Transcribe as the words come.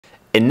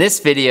In this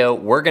video,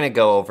 we're gonna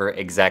go over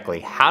exactly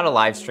how to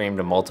live stream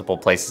to multiple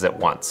places at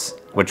once,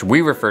 which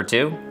we refer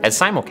to as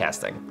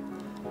simulcasting.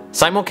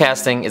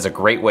 Simulcasting is a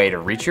great way to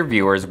reach your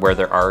viewers where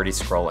they're already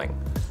scrolling,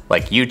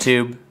 like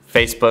YouTube,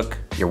 Facebook,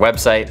 your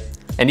website,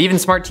 and even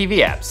smart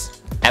TV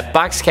apps. At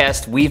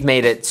BoxCast, we've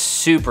made it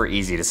super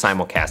easy to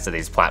simulcast to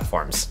these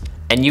platforms,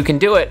 and you can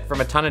do it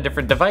from a ton of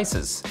different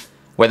devices,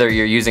 whether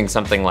you're using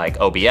something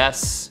like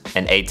OBS,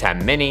 an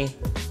A10 Mini,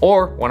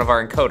 or one of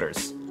our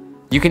encoders.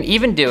 You can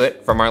even do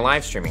it from our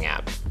live streaming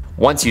app.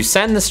 Once you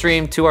send the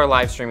stream to our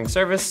live streaming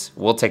service,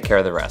 we'll take care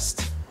of the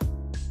rest.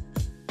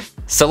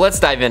 So let's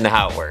dive into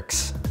how it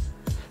works.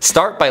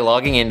 Start by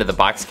logging into the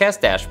BoxCast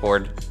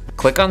dashboard,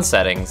 click on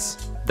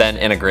Settings, then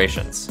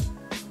Integrations.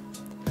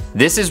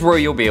 This is where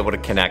you'll be able to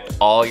connect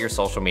all your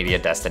social media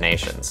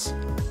destinations.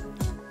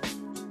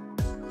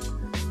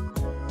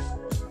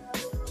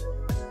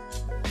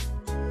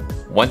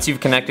 Once you've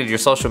connected your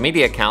social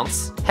media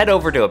accounts, head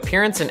over to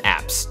Appearance and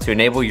Apps to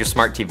enable your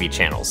smart TV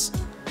channels.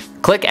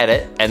 Click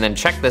Edit and then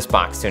check this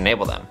box to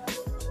enable them.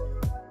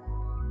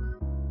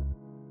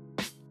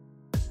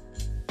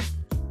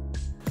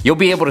 You'll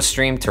be able to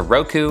stream to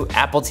Roku,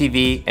 Apple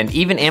TV, and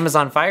even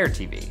Amazon Fire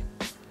TV.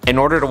 In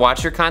order to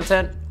watch your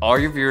content, all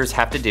your viewers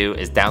have to do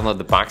is download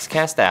the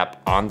BoxCast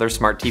app on their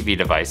smart TV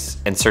device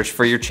and search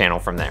for your channel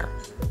from there.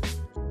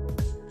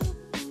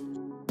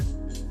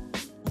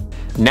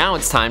 Now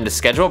it's time to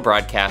schedule a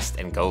broadcast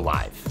and go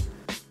live.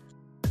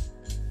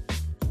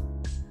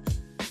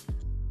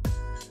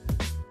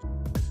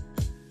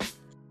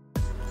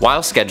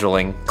 While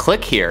scheduling,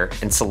 click here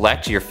and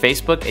select your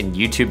Facebook and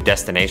YouTube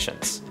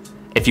destinations.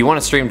 If you want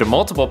to stream to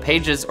multiple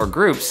pages or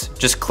groups,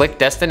 just click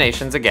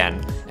Destinations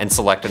again and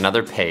select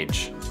another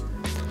page.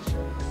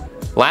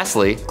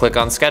 Lastly, click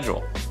on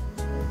Schedule.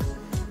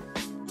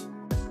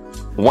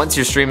 Once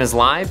your stream is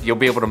live, you'll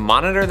be able to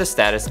monitor the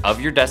status of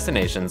your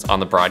destinations on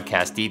the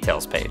broadcast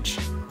details page.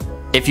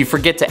 If you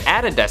forget to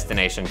add a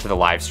destination to the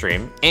live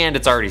stream and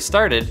it's already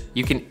started,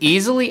 you can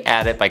easily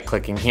add it by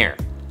clicking here,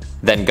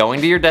 then going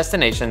to your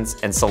destinations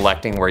and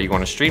selecting where you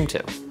want to stream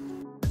to.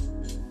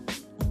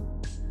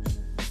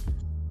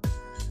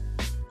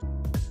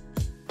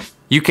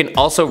 You can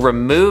also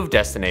remove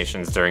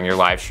destinations during your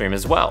live stream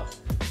as well.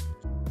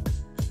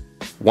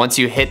 Once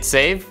you hit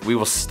save, we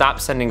will stop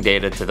sending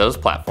data to those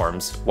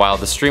platforms while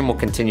the stream will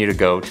continue to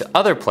go to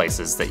other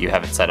places that you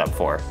have it set up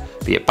for,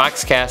 be it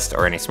BoxCast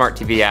or any smart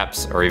TV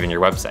apps or even your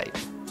website.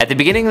 At the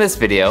beginning of this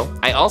video,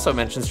 I also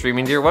mentioned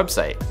streaming to your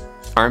website.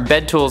 Our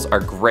embed tools are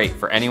great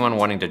for anyone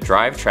wanting to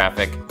drive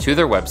traffic to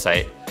their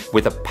website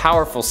with a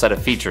powerful set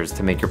of features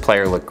to make your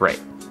player look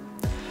great.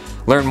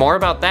 Learn more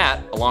about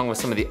that, along with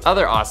some of the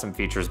other awesome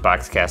features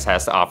BoxCast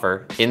has to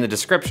offer, in the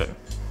description.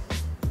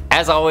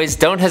 As always,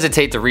 don't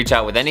hesitate to reach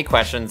out with any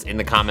questions in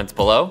the comments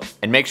below,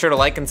 and make sure to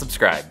like and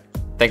subscribe.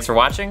 Thanks for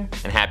watching,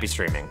 and happy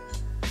streaming.